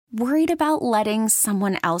Worried about letting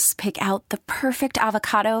someone else pick out the perfect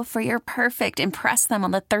avocado for your perfect impress them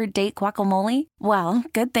on the third date guacamole? Well,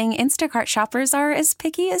 good thing Instacart shoppers are as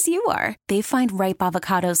picky as you are. They find ripe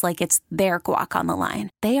avocados like it's their guac on the line.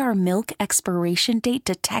 They are milk expiration date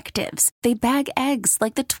detectives. They bag eggs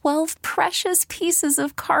like the 12 precious pieces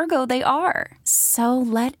of cargo they are. So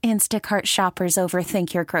let Instacart shoppers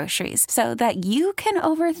overthink your groceries so that you can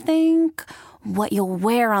overthink what you'll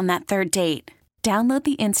wear on that third date. Download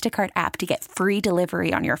the Instacart app to get free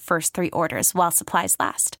delivery on your first 3 orders while supplies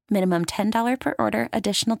last. Minimum $10 per order.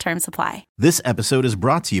 Additional terms apply. This episode is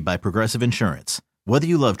brought to you by Progressive Insurance. Whether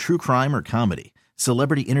you love true crime or comedy,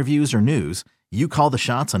 celebrity interviews or news, you call the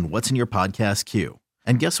shots on what's in your podcast queue.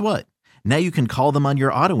 And guess what? Now you can call them on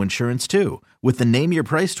your auto insurance too with the Name Your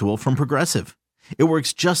Price tool from Progressive. It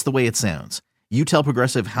works just the way it sounds. You tell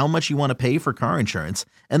Progressive how much you want to pay for car insurance,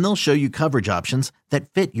 and they'll show you coverage options that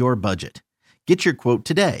fit your budget. Get your quote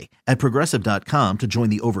today at Progressive.com to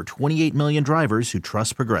join the over 28 million drivers who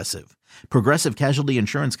trust Progressive. Progressive Casualty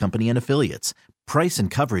Insurance Company and Affiliates. Price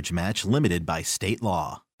and coverage match limited by state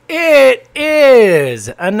law. It is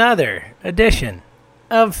another edition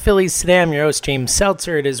of Phillies Today. I'm your host, James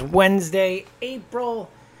Seltzer. It is Wednesday,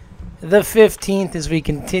 April the 15th, as we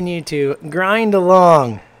continue to grind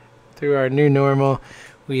along through our new normal.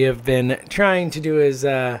 We have been trying to do as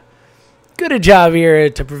good a job here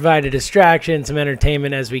to provide a distraction, some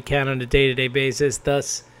entertainment as we can on a day-to-day basis.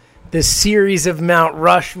 Thus, this series of Mount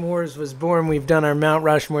Rushmores was born. We've done our Mount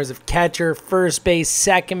Rushmores of catcher, first base,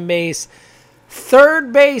 second base,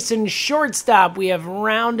 third base, and shortstop. We have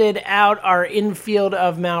rounded out our infield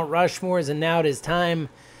of Mount Rushmores, and now it is time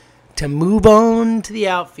to move on to the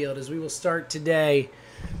outfield, as we will start today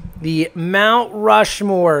the Mount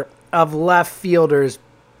Rushmore of left fielders.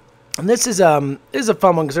 And this is a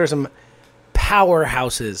fun one because there's some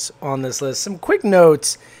powerhouses on this list. Some quick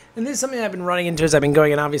notes, and this is something I've been running into as I've been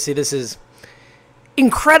going, and obviously this is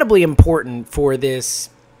incredibly important for this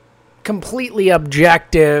completely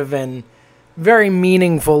objective and very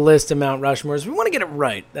meaningful list of Mount Rushmores. We want to get it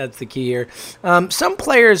right. That's the key here. Some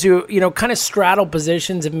players who, kind of straddle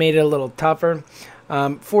positions have made it a little tougher.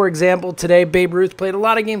 For example, today Babe Ruth played a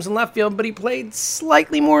lot of games in left field, but he played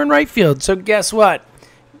slightly more in right field. So guess what?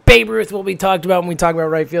 Babe Ruth will be talked about when we talk about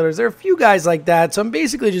right fielders. There are a few guys like that, so I'm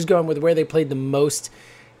basically just going with where they played the most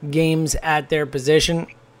games at their position.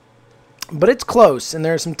 But it's close, and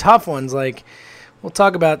there are some tough ones, like we'll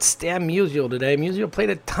talk about Stan Musial today. Musial played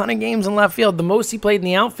a ton of games in left field. The most he played in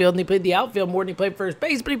the outfield, and he played the outfield more than he played first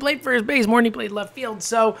base, but he played first base more than he played left field.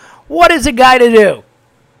 So what is a guy to do?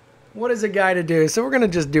 What is a guy to do? So we're going to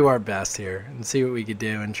just do our best here and see what we could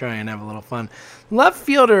do and try and have a little fun. Left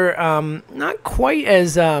fielder, not quite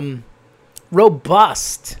as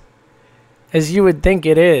robust as you would think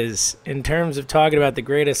it is in terms of talking about the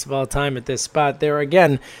greatest of all time at this spot. There are,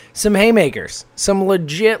 again, some haymakers, some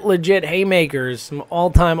legit haymakers, some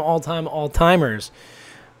all-timers,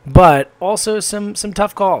 but also some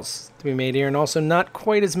tough calls to be made here, and also not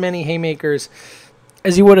quite as many haymakers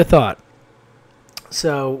as you would have thought.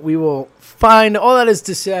 So we will find, all that is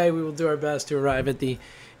to say, we will do our best to arrive at the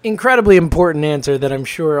incredibly important answer that I'm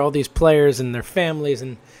sure all these players and their families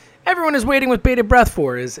and everyone is waiting with bated breath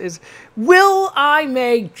for is will I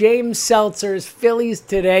make James Seltzer's Phillies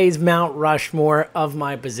Today's Mount Rushmore of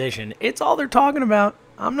my position? It's all they're talking about.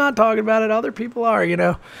 I'm not talking about it. Other people are,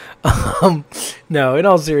 No, in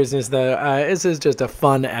all seriousness, though, this is just a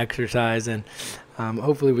fun exercise, and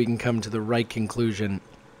hopefully we can come to the right conclusion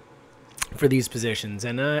for these positions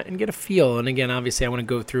and get a feel. And again, obviously I want to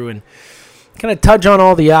go through and kind of touch on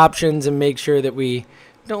all the options and make sure that we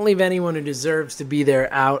don't leave anyone who deserves to be there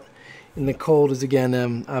out in the cold, as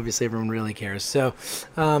again, obviously everyone really cares. So,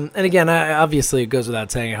 and again, obviously it goes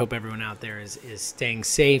without saying, I hope everyone out there is staying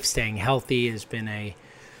safe, staying healthy. It's been a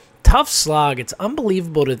tough slog. It's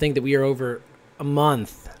unbelievable to think that we are over a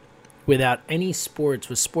month without any sports,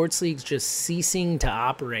 with sports leagues just ceasing to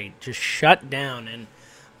operate, just shut down. And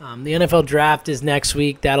the NFL draft is next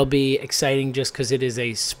week. That'll be exciting just because it is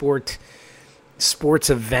a sports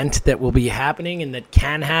event that will be happening and that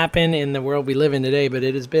can happen in the world we live in today. But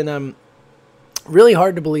it has been really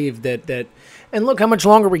hard to believe that and look how much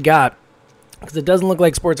longer we got, because it doesn't look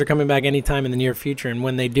like sports are coming back anytime in the near future. And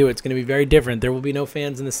when they do, it's going to be very different. There will be no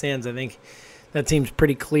fans in the stands. I think that seems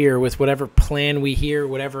pretty clear with whatever plan we hear,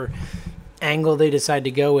 whatever angle they decide to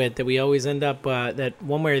go with, that we always end up that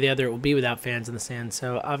one way or the other it will be without fans in the stands.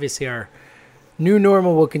 So obviously our new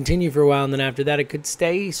normal will continue for a while, and then after that it could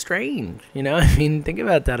stay strange. I mean, think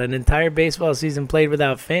about that. An entire baseball season played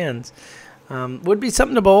without fans would be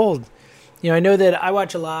something to behold. I know that I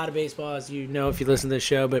watch a lot of baseball, as you know if you listen to the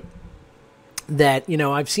show, but that,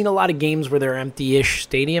 I've seen a lot of games where they're empty-ish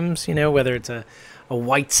stadiums, whether it's a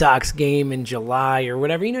White Sox game in July or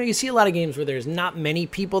whatever. You see a lot of games where there's not many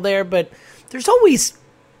people there, but there's always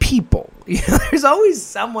people. There's always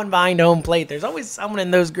someone behind home plate. There's always someone in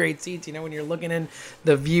those great seats, when you're looking in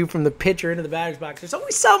the view from the pitcher into the batter's box. There's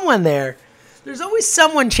always someone there. There's always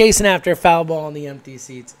someone chasing after a foul ball in the empty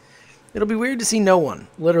seats. It'll be weird to see no one,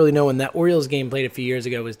 literally no one. That Orioles game played a few years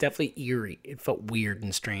ago was definitely eerie. It felt weird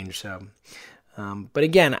and strange, so... but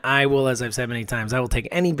again, I will, as I've said many times, I will take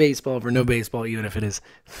any baseball over no baseball, even if it is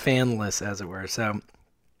fanless, as it were. So,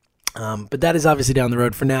 but that is obviously down the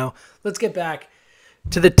road for now. Let's get back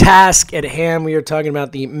to the task at hand. We are talking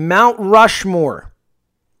about the Mount Rushmore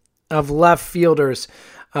of left fielders.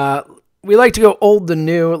 We like to go old to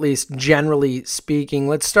new, at least generally speaking.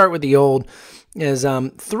 Let's start with the old. As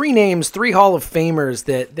three names, three Hall of Famers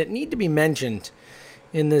that need to be mentioned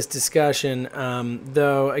in this discussion,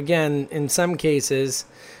 though, again, in some cases,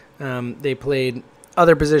 they played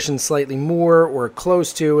other positions slightly more or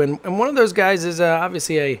close to, and one of those guys is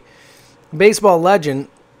obviously a baseball legend.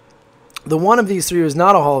 The one of these three was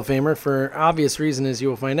not a Hall of Famer, for obvious reason, as you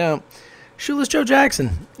will find out, Shoeless Joe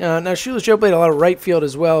Jackson. Now, Shoeless Joe played a lot of right field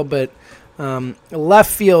as well, but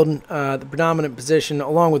left field, the predominant position,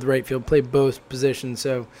 along with right field, played both positions,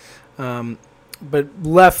 so... but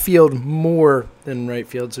left field more than right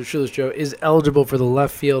field. So Shoeless Joe is eligible for the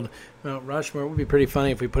left field Mount Rushmore. It would be pretty funny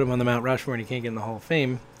if we put him on the Mount Rushmore and he can't get in the Hall of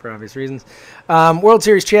Fame for obvious reasons. World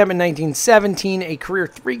Series champ in 1917, a career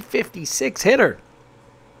 356 hitter.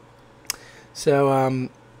 So,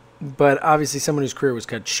 but obviously someone whose career was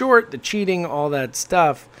cut short, the cheating, all that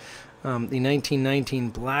stuff. The 1919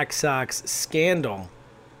 Black Sox scandal,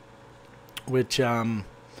 which...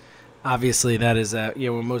 obviously, that is,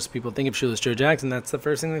 when most people think of Shoeless Joe Jackson, that's the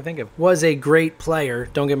first thing they think of. Was a great player.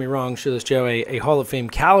 Don't get me wrong, Shoeless Joe, a Hall of Fame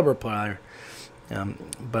caliber player.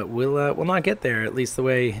 But we'll not get there, at least the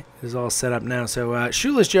way it is all set up now. So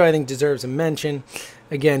Shoeless Joe, I think, deserves a mention.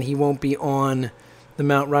 Again, he won't be on the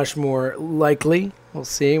Mount Rushmore likely. We'll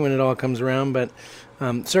see when it all comes around, but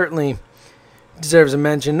certainly deserves a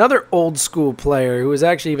mention. Another old school player who was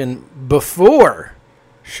actually even before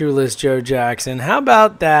Shoeless Joe Jackson. How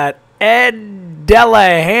about that? Ed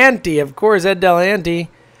Delahanty. Of course, Ed Delahanty,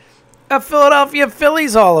 a Philadelphia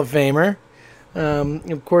Phillies Hall of Famer.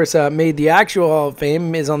 Of course, made the actual Hall of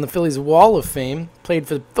Fame, is on the Phillies Wall of Fame. Played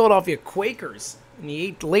for the Philadelphia Quakers in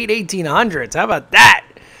the late 1800s. How about that?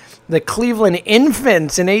 The Cleveland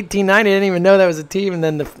Infants in 1890. I didn't even know that was a team. And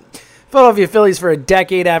then the Philadelphia Phillies for a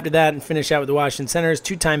decade after that, and finished out with the Washington Senators.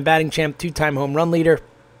 Two-time batting champ, two-time home run leader,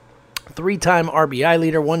 three-time RBI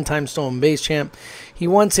leader, one-time stolen base champ. He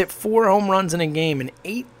once hit 4 home runs in a game in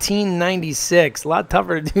 1896. A lot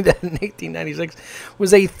tougher to do that in 1896.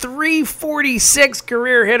 Was a 346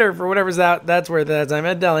 career hitter for whatever's that's worth at that time.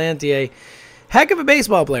 Ed Delahanty, a heck of a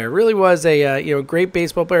baseball player. Really was a great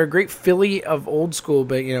baseball player, great Philly of old school,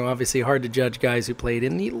 but obviously hard to judge guys who played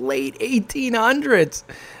in the late 1800s.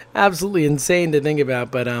 Absolutely insane to think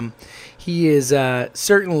about, but he is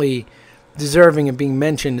certainly deserving of being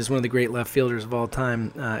mentioned as one of the great left fielders of all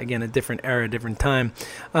time. Again, a different era, different time.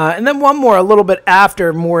 And then one more, a little bit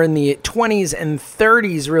after, more in the 20s and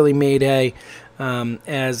 30s, really made hay. How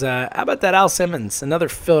about that Al Simmons, another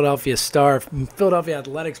Philadelphia star. Philadelphia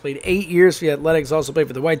Athletics, played 8 years for the Athletics, also played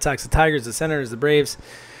for the White Sox, the Tigers, the Senators, the Braves,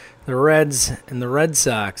 the Reds, and the Red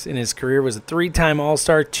Sox. In his career, was a 3-time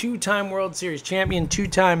All-Star, 2-time World Series champion,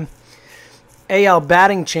 2-time AL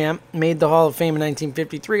batting champ, made the Hall of Fame in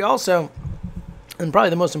 1953. Also, and probably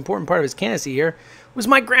the most important part of his candidacy here, was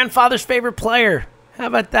my grandfather's favorite player. How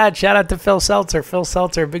about that? Shout out to Phil Seltzer. Phil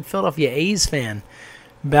Seltzer, a big Philadelphia A's fan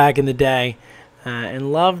back in the day,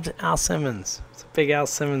 and loved Al Simmons. He's a big Al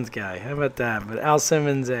Simmons guy. How about that? But Al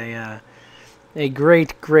Simmons, a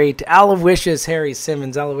great Aloysius Harry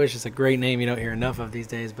Simmons. Aloysius, a great name you don't hear enough of these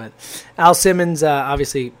days. But Al Simmons,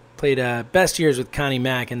 obviously, played best years with Connie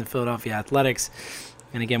Mack in the Philadelphia Athletics,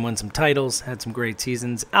 and again won some titles, had some great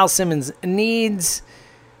seasons. Al Simmons needs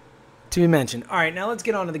to be mentioned. All right, now let's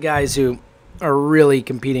get on to the guys who are really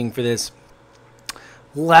competing for this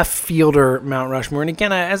left fielder Mount Rushmore. And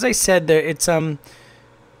again, as I said, it's a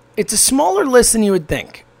smaller list than you would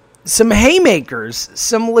think. Some haymakers,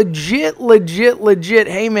 some legit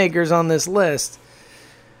haymakers on this list,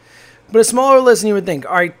 but a smaller list than you would think.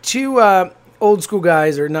 All right, two old school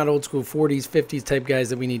guys, or not old school, 40s, 50s type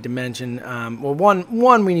guys that we need to mention.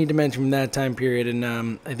 One we need to mention from that time period,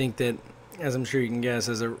 and I think that, as I'm sure you can guess,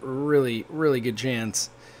 has a really, really good chance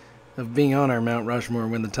of being on our Mount Rushmore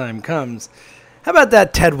when the time comes. How about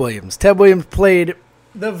that Ted Williams? Ted Williams played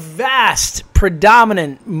the vast,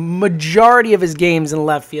 predominant majority of his games in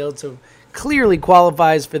left field, so clearly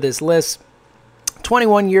qualifies for this list.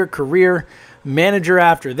 21-year career, manager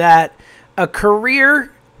after that, a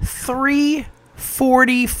career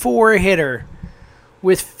 344 hitter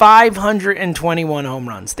with 521 home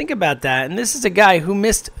runs. Think about that. And this is a guy who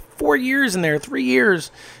missed 4 years in there, 3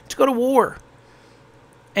 years to go to war.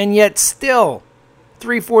 And yet still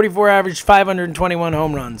 344 average, 521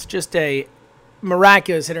 home runs. Just a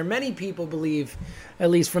miraculous hitter. Many people believe, at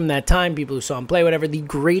least from that time, people who saw him play, whatever, the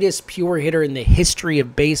greatest pure hitter in the history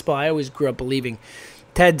of baseball. I always grew up believing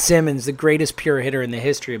Ted Simmons, the greatest pure hitter in the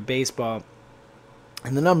history of baseball.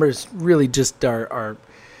 And the numbers really just are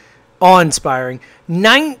awe-inspiring.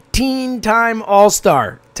 19-time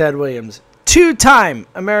All-Star, Ted Williams. 2-time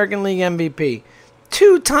American League MVP.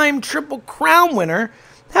 2-time Triple Crown winner.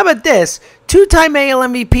 How about this? 2-time AL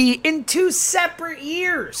MVP in 2 separate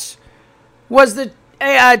years was the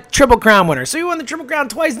Triple Crown winner. So he won the Triple Crown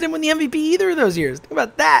twice and didn't win the MVP either of those years. Think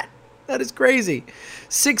about that. That is crazy.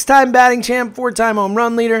 6-time batting champ, 4-time home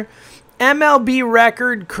run leader. MLB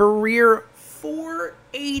record career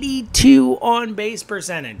 482 on-base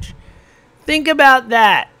percentage. Think about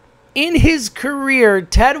that. In his career,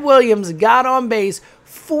 Ted Williams got on base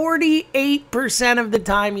 48% of the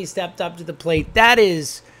time he stepped up to the plate. That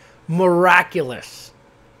is miraculous.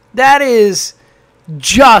 That is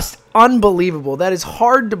just unbelievable. That is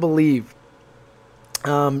hard to believe.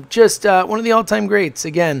 Just one of the all-time greats.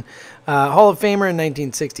 Again, Hall of Famer in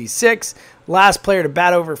 1966. Last player to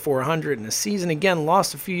bat over 400 in a season. Again,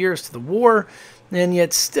 lost a few years to the war, and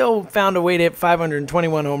yet still found a way to hit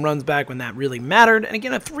 521 home runs back when that really mattered. And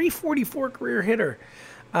again, a 344 career hitter.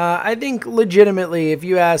 I think legitimately, if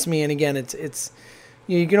you ask me, and again, it's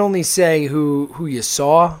you can only say who you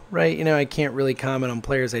saw, right? I can't really comment on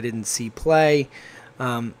players I didn't see play,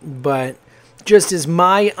 but just as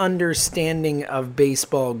my understanding of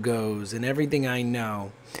baseball goes and everything I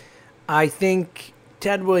know, I think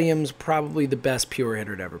Ted Williams probably the best pure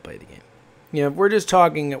hitter to ever play the game. If we're just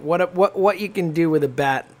talking what you can do with a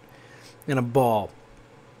bat and a ball,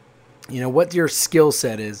 what your skill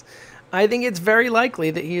set is, I think it's very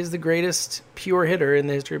likely that he is the greatest pure hitter in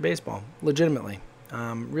the history of baseball, legitimately.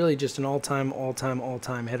 Really just an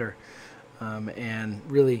all-time hitter. And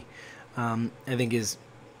really, I think is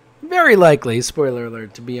very likely, spoiler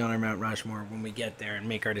alert, to be on our Mount Rushmore when we get there and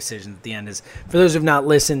make our decisions at the end. Is for those who have not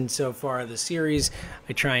listened so far of the series,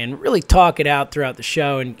 I try and really talk it out throughout the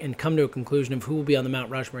show and come to a conclusion of who will be on the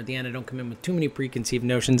Mount Rushmore at the end. I don't come in with too many preconceived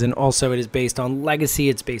notions, and also it is based on legacy,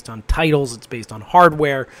 it's based on titles, it's based on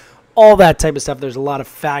hardware, all that type of stuff. There's a lot of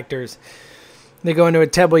factors that go into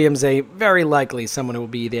it. Ted Williams, a very likely someone who will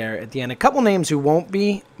be there at the end. A couple names who won't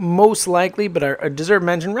be most likely, but are deserve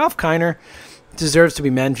mention. Ralph Kiner deserves to be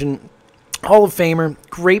mentioned. Hall of Famer,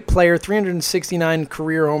 great player, 369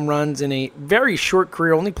 career home runs in a very short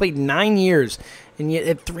career, only played 9 years, and yet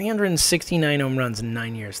had 369 home runs in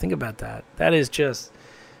 9 years. Think about that. That is just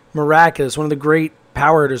miraculous. One of the great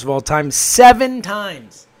power hitters of all time. 7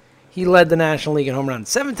 times he led the National League in home runs.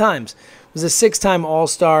 7 times. Was a 6-time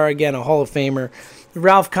All-Star, again, a Hall of Famer.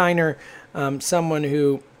 Ralph Kiner, someone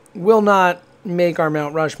who will not make our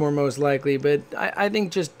Mount Rushmore most likely, but I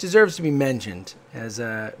think just deserves to be mentioned as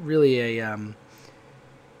really a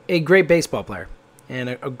great baseball player and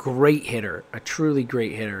a great hitter, a truly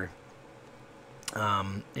great hitter.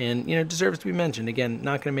 And deserves to be mentioned. Again,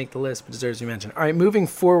 not going to make the list, but deserves to be mentioned. All right, moving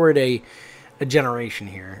forward a generation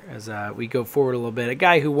here as we go forward a little bit. A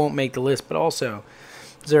guy who won't make the list, but also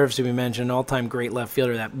deserves to be mentioned. All-time great left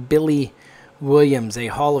fielder, that Billy Williams, a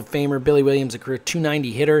Hall of Famer. Billy Williams, a career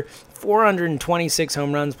 290 hitter, 426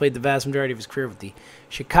 home runs, played the vast majority of his career with the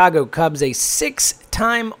Chicago Cubs, a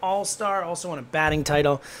 6-time All-Star, also won a batting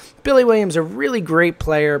title. Billy Williams, a really great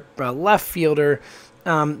player, a left fielder,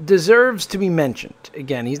 deserves to be mentioned.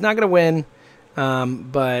 Again, he's not going to win,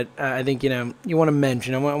 but I think, you want to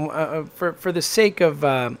mention him. For the sake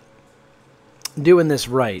of doing this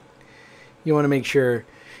right, you want to make sure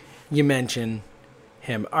you mention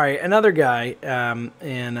him. All right, another guy, and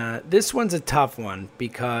this one's a tough one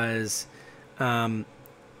because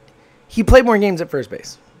he played more games at first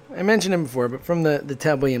base. I mentioned him before, but from the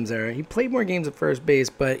Ted Williams era, he played more games at first base,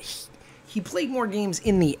 but he played more games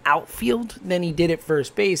in the outfield than he did at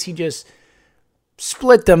first base. He just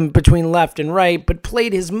split them between left and right, but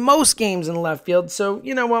played his most games in left field. So,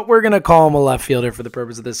 you know what? We're going to call him a left fielder for the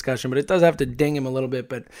purpose of the discussion, but it does have to ding him a little bit.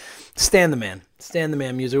 But Stan the Man. Stan the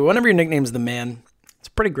Man Musial. One of your nicknames, the Man. It's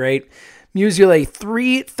pretty great. Musial, a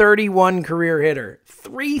 331 career hitter.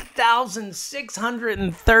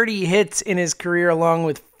 3,630 hits in his career, along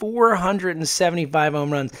with 475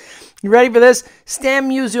 home runs. You ready for this? Stan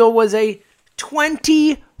Musial was a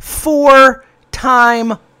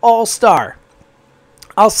 24-time all-star.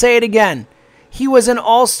 I'll say it again. He was an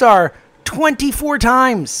all-star 24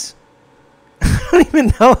 times. I don't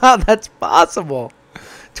even know how that's possible.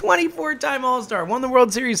 24-time all-star. Won the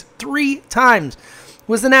World Series 3 times.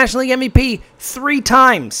 Was the National League MVP 3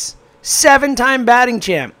 times. 7-time batting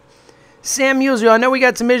champ. Stan Musial, I know we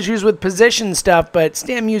got some issues with position stuff, but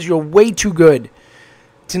Stan Musial way too good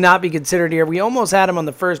to not be considered here. We almost had him on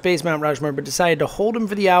the first base Mount Rushmore, but decided to hold him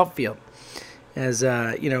for the outfield. As,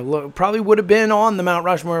 probably would have been on the Mount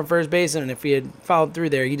Rushmore at first base, and if he had followed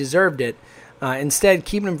through there, he deserved it. Instead,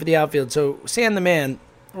 keeping him for the outfield. So, Stan the man,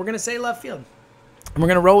 we're going to say left field. And we're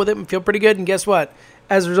going to roll with it and feel pretty good. And guess what?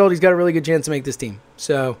 As a result, he's got a really good chance to make this team.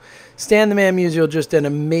 So, Stan the Man Musial, just an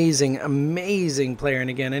amazing, amazing player. And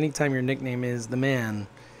again, anytime your nickname is the man,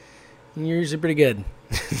 you're usually pretty good.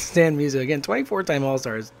 Stan Musial, again, 24-time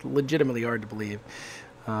All-Star is legitimately hard to believe.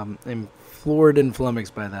 I'm floored and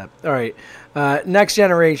flummoxed by that. All right, next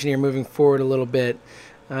generation here, moving forward a little bit.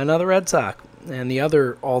 Another Red Sox. And the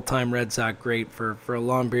other all-time Red Sox great for a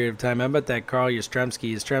long period of time. How about that Carl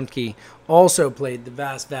Yastrzemski? Yastrzemski also played the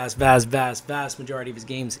vast majority of his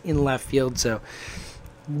games in left field, so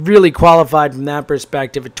really qualified from that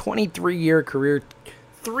perspective. A 23-year career,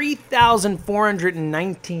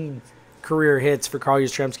 3,419 career hits for Carl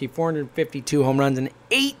Yastrzemski, 452 home runs, an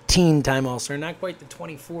 18-time All-Star. Not quite the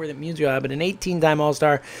 24 that Musial had, but an 18-time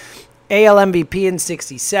All-Star. AL MVP in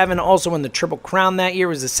 67, also won the Triple Crown that year,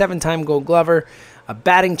 was a 7-time Gold Glover, a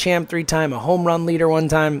batting champ 3-time, a home run leader 1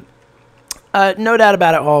 time. No doubt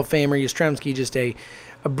about it, Hall of Famer. Yastrzemski, just a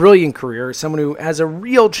brilliant career, someone who has a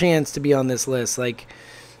real chance to be on this list. Like,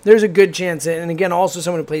 there's a good chance, and again, also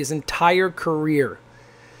someone who played his entire career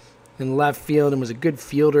in left field and was a good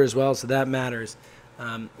fielder as well, so that matters.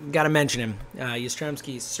 Got to mention him.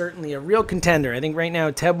 Yastrzemski is certainly a real contender. I think right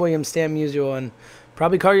now, Ted Williams, Stan Musial, and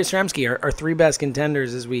probably Carl Yastrzemski are our 3 best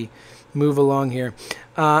contenders as we move along here.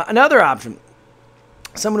 Another option,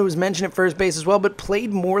 someone who was mentioned at first base as well, but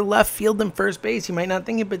played more left field than first base. You might not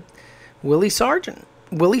think it, but Willie Sargent.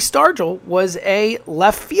 Willie Stargell was a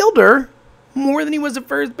left fielder more than he was a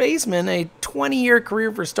first baseman. A 20-year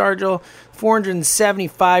career for Stargell,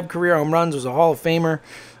 475 career home runs, was a Hall of Famer.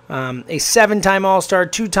 A 7-time All-Star,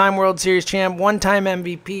 2-time World Series champ, 1-time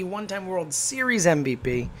MVP, 1-time World Series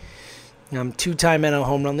MVP. 2-time NL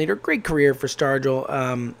home run leader. Great career for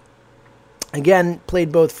Stargell. Again,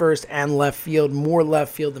 played both first and left field. More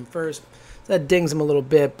left field than first. So that dings him a little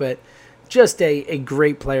bit, but just a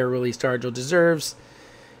great player, really. Stargell deserves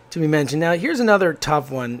to be mentioned. Now, here's another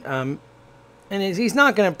tough one. And he's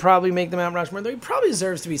not going to probably make the Mount Rushmore, though he probably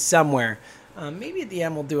deserves to be somewhere. Maybe at the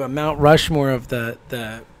end we'll do a Mount Rushmore of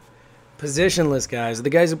the positionless guys, the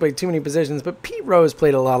guys who played too many positions, but Pete Rose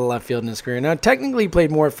played a lot of left field in his career. Now, technically, he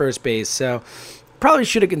played more at first base, so probably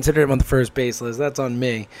should have considered him on the first base list. That's on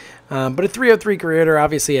me. But a 303 career hitter,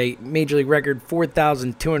 obviously a major league record,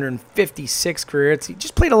 4,256 career hits. He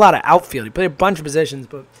just played a lot of outfield. He played a bunch of positions,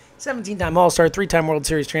 but 17-time All-Star, 3-time World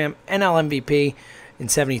Series champ, NL MVP in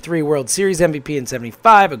 73, World Series MVP in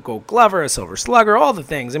 75, a Gold Glover, a Silver Slugger, all the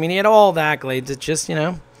things. I mean, he had all the accolades. It's just, he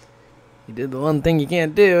did the one thing you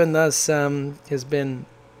can't do, and thus has been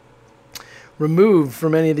removed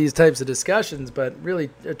from any of these types of discussions, but really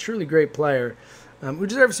a truly great player who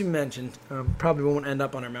deserves to be mentioned. Probably won't end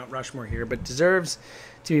up on our Mount Rushmore here, but deserves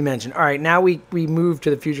to be mentioned. All right, now we move to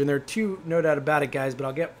the future, and there are 2, no doubt about it, guys, but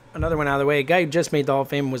I'll get another one out of the way. A guy who just made the Hall of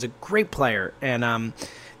Fame, was a great player, and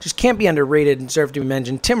just can't be underrated and deserves to be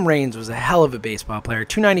mentioned. Tim Raines was a hell of a baseball player.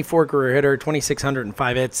 294 career hitter,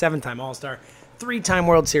 2,605 hits, 7-time All-Star, 3-time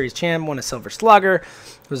World Series champ, won a Silver Slugger,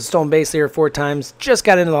 was a stolen base leader 4 times, just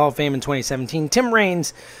got into the Hall of Fame in 2017. Tim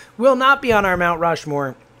Raines will not be on our Mount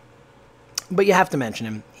Rushmore, but you have to mention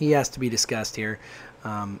him. He has to be discussed here,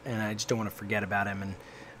 and I just don't want to forget about him and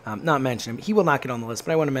not mention him. He will not get on the list,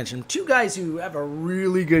 but I want to mention him. 2 guys who have a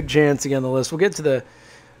really good chance to get on the list. We'll get to the,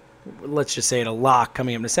 let's just say it, a lock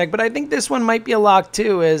coming up in a sec, but I think this one might be a lock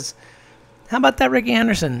too, is how about that Rickey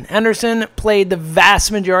Henderson? Henderson played the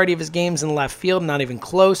vast majority of his games in left field, not even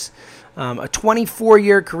close. A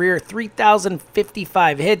 24-year career,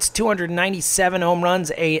 3,055 hits, 297 home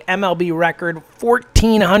runs, a MLB record,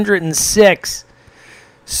 1,406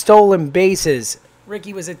 stolen bases.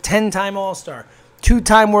 Rickey was a 10-time All-Star,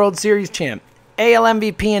 2-time World Series champ, AL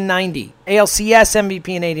MVP in 90, ALCS MVP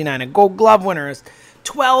in 89, a Gold Glove winner, a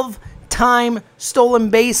 12-time stolen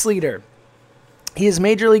base leader. He is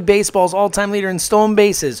Major League Baseball's all-time leader in stolen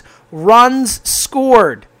bases, runs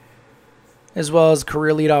scored, as well as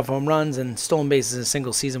career leadoff home runs and stolen bases in a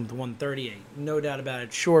single season with 138. No doubt about it.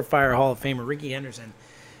 Surefire Hall of Famer Rickey Henderson.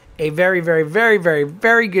 A very, very, very, very,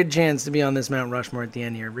 very good chance to be on this Mount Rushmore at the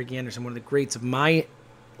end here. Rickey Henderson, one of the greats of my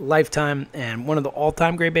lifetime and one of the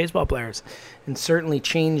all-time great baseball players, and certainly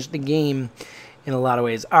changed the game in a lot of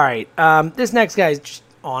ways. All right, this next guy is just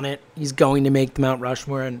on it. He's going to make the Mount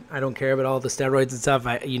Rushmore, and I don't care about all the steroids and stuff.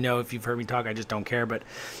 If you've heard me talk, I just don't care. But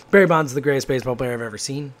Barry Bonds is the greatest baseball player I've ever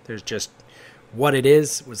seen. There's just what it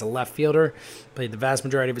is. Was a left fielder, played the vast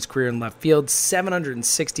majority of his career in left field,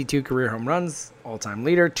 762 career home runs, all-time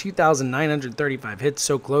leader, 2,935 hits,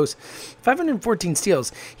 so close, 514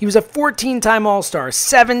 steals. He was a 14-time All-Star,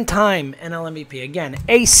 7-time NL MVP. Again,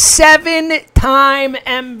 a 7-time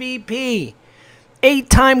MVP,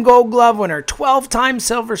 8-time Gold Glove winner, 12-time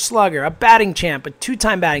Silver Slugger, a batting champ, a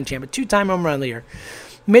 2-time batting champ, a 2-time home run leader.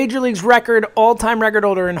 Major League's all-time record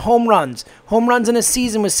holder in home runs. Home runs in a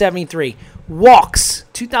season was 73. Walks,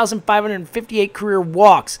 2,558 career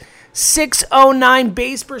walks. 609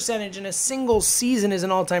 base percentage in a single season is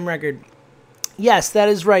an all-time record. Yes, that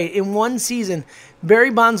is right. In one season,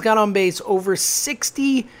 Barry Bonds got on base over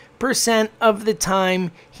 60% of the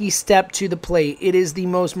time he stepped to the plate. It is the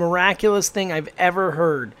most miraculous thing I've ever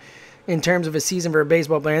heard in terms of a season for a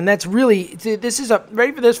baseball player. And that's really,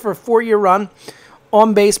 ready for this, for a 4-year run.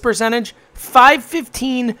 On base percentage,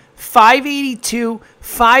 515, 582,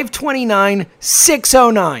 529,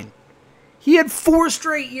 609. He had 4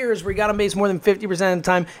 straight years where he got on base more than 50% of the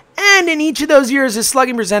time, and in each of those years, his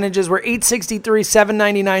slugging percentages were 863,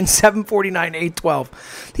 799, 749,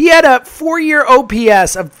 812. He had a 4-year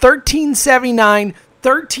OPS of 1379,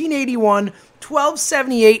 1381,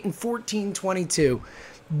 1278, and 1422.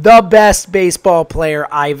 The best baseball player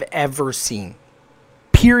I've ever seen.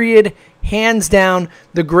 Period. Hands down,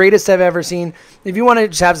 the greatest I've ever seen. If you want to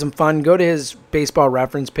just have some fun, go to his baseball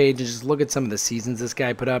reference page and just look at some of the seasons this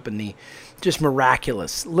guy put up and the just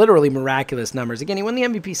miraculous, literally miraculous numbers. Again, he won the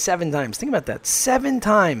MVP 7 times. Think about that.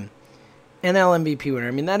 7-time NL MVP winner.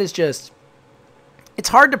 I mean, that is just, it's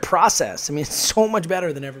hard to process. I mean, it's so much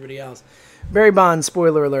better than everybody else. Barry Bonds,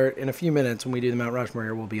 spoiler alert, in a few minutes when we do the Mount Rushmore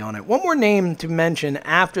here, we'll be on it. One more name to mention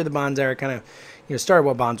after the Bonds era kind of, started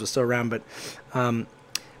while Bonds was still around, but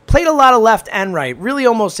played a lot of left and right, really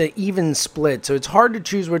almost an even split, so it's hard to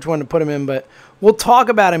choose which one to put him in, but we'll talk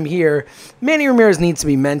about him here. Manny Ramirez needs to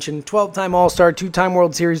be mentioned. 12-time All-Star, 2-time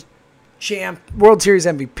World Series champ, World Series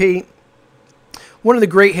MVP. One of the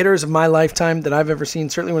great hitters of my lifetime that I've ever seen,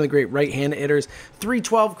 certainly one of the great right-handed hitters.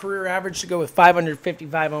 312 career average to go with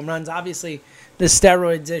 555 home runs. Obviously, the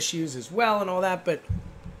steroids issues as well and all that, but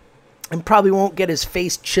and probably won't get his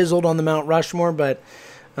face chiseled on the Mount Rushmore, but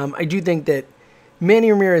I do think that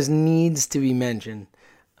Manny Ramirez needs to be mentioned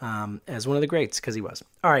as one of the greats because he was.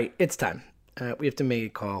 All right, it's time. We have to make a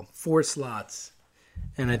call. 4 slots.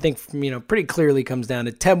 And I think, pretty clearly comes down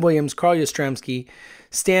to Ted Williams, Carl Yastrzemski,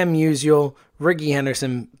 Stan Musial, Rickey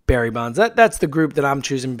Henderson, Barry Bonds. That's the group that I'm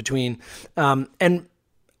choosing between. And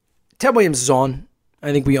Ted Williams is on.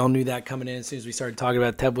 I think we all knew that coming in. As soon as we started talking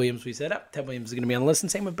about Ted Williams, we said, Ted Williams is going to be on the list.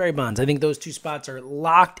 And same with Barry Bonds. I think those 2 spots are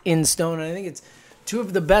locked in stone. And I think it's 2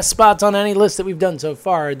 of the best spots on any list that we've done so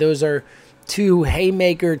far. Those are 2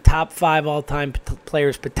 haymaker top 5 all-time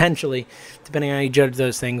players potentially, depending on how you judge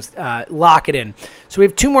those things. Lock it in. So we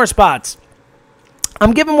have 2 more spots.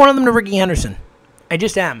 I'm giving one of them to Rickey Henderson. I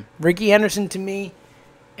just am. Rickey Henderson, to me,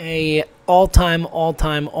 a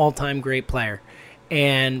all-time great player.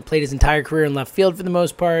 And played his entire career in left field for the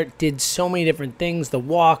most part. Did so many different things. The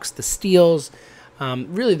walks, the steals.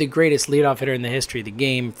 Really the greatest leadoff hitter in the history of the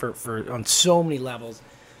game for on so many levels.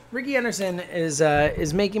 Rickey Henderson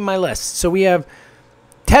is making my list. So we have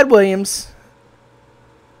Ted Williams,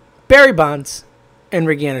 Barry Bonds, and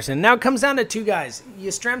Rickey Henderson. Now it comes down to 2 guys,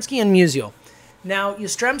 Yastrzemski and Musial. Now,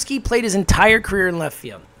 Yastrzemski played his entire career in left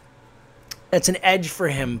field. That's an edge for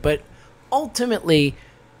him. But ultimately,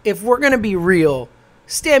 if we're going to be real,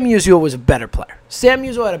 Stan Musial was a better player. Stan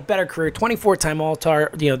Musial had a better career, 24-time All-Star,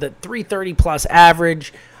 the 330-plus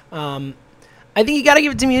average. I think you got to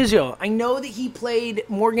give it to Musial. I know that he played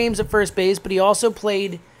more games at first base, but he also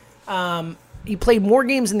played more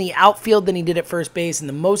games in the outfield than he did at first base, and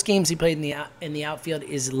the most games he played in the outfield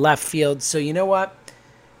is left field. So you know what?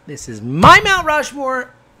 This is my Mount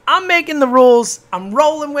Rushmore. I'm making the rules. I'm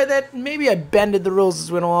rolling with it. Maybe I bended the rules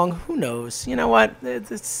as we went along. Who knows? You know what?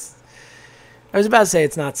 I was about to say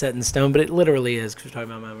it's not set in stone, but it literally is because we're talking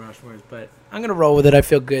about Mount Rushmores. But I'm going to roll with it. I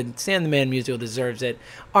feel good. Stan the Man Musial deserves it.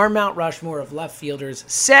 Our Mount Rushmore of left fielders,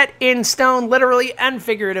 set in stone, literally and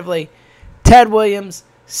figuratively. Ted Williams,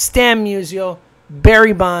 Stan Musial,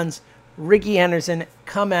 Barry Bonds, Rickey Henderson.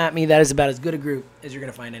 Come at me. That is about as good a group as you're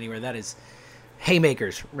going to find anywhere. That is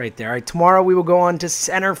haymakers right there. All right, tomorrow we will go on to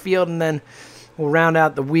center field, and then we'll round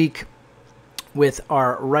out the week with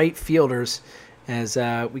our right fielders as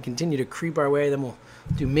we continue to creep our way. Then we'll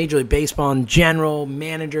do Major League Baseball in general,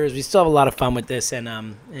 managers. We still have a lot of fun with this, and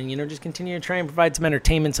just continue to try and provide some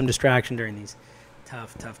entertainment, some distraction during these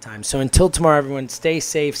tough times. So until tomorrow, everyone, stay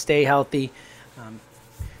safe, stay healthy.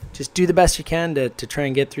 Just do the best you can to try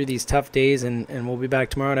and get through these tough days, and we'll be back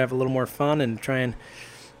tomorrow to have a little more fun and try and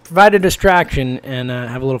provide a distraction and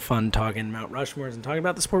have a little fun talking Mount Rushmores and talking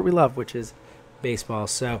about the sport we love, which is baseball.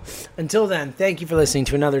 So until then, thank you for listening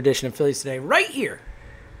to another edition of Phillies Today right here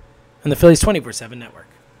on the Phillies 24/7 Network.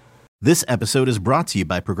 This episode is brought to you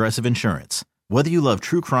by Progressive Insurance. Whether you love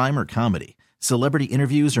true crime or comedy, celebrity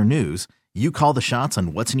interviews or news, you call the shots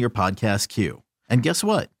on what's in your podcast queue. And guess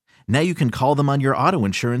what? Now you can call them on your auto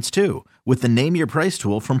insurance too with the Name Your Price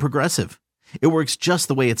tool from Progressive. It works just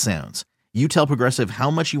the way it sounds. You tell Progressive how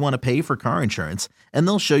much you want to pay for car insurance, and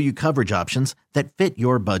they'll show you coverage options that fit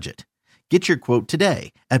your budget. Get your quote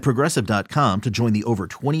today at Progressive.com to join the over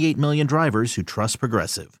 28 million drivers who trust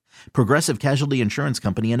Progressive. Progressive Casualty Insurance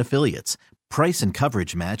Company and Affiliates. Price and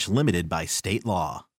coverage match limited by state law.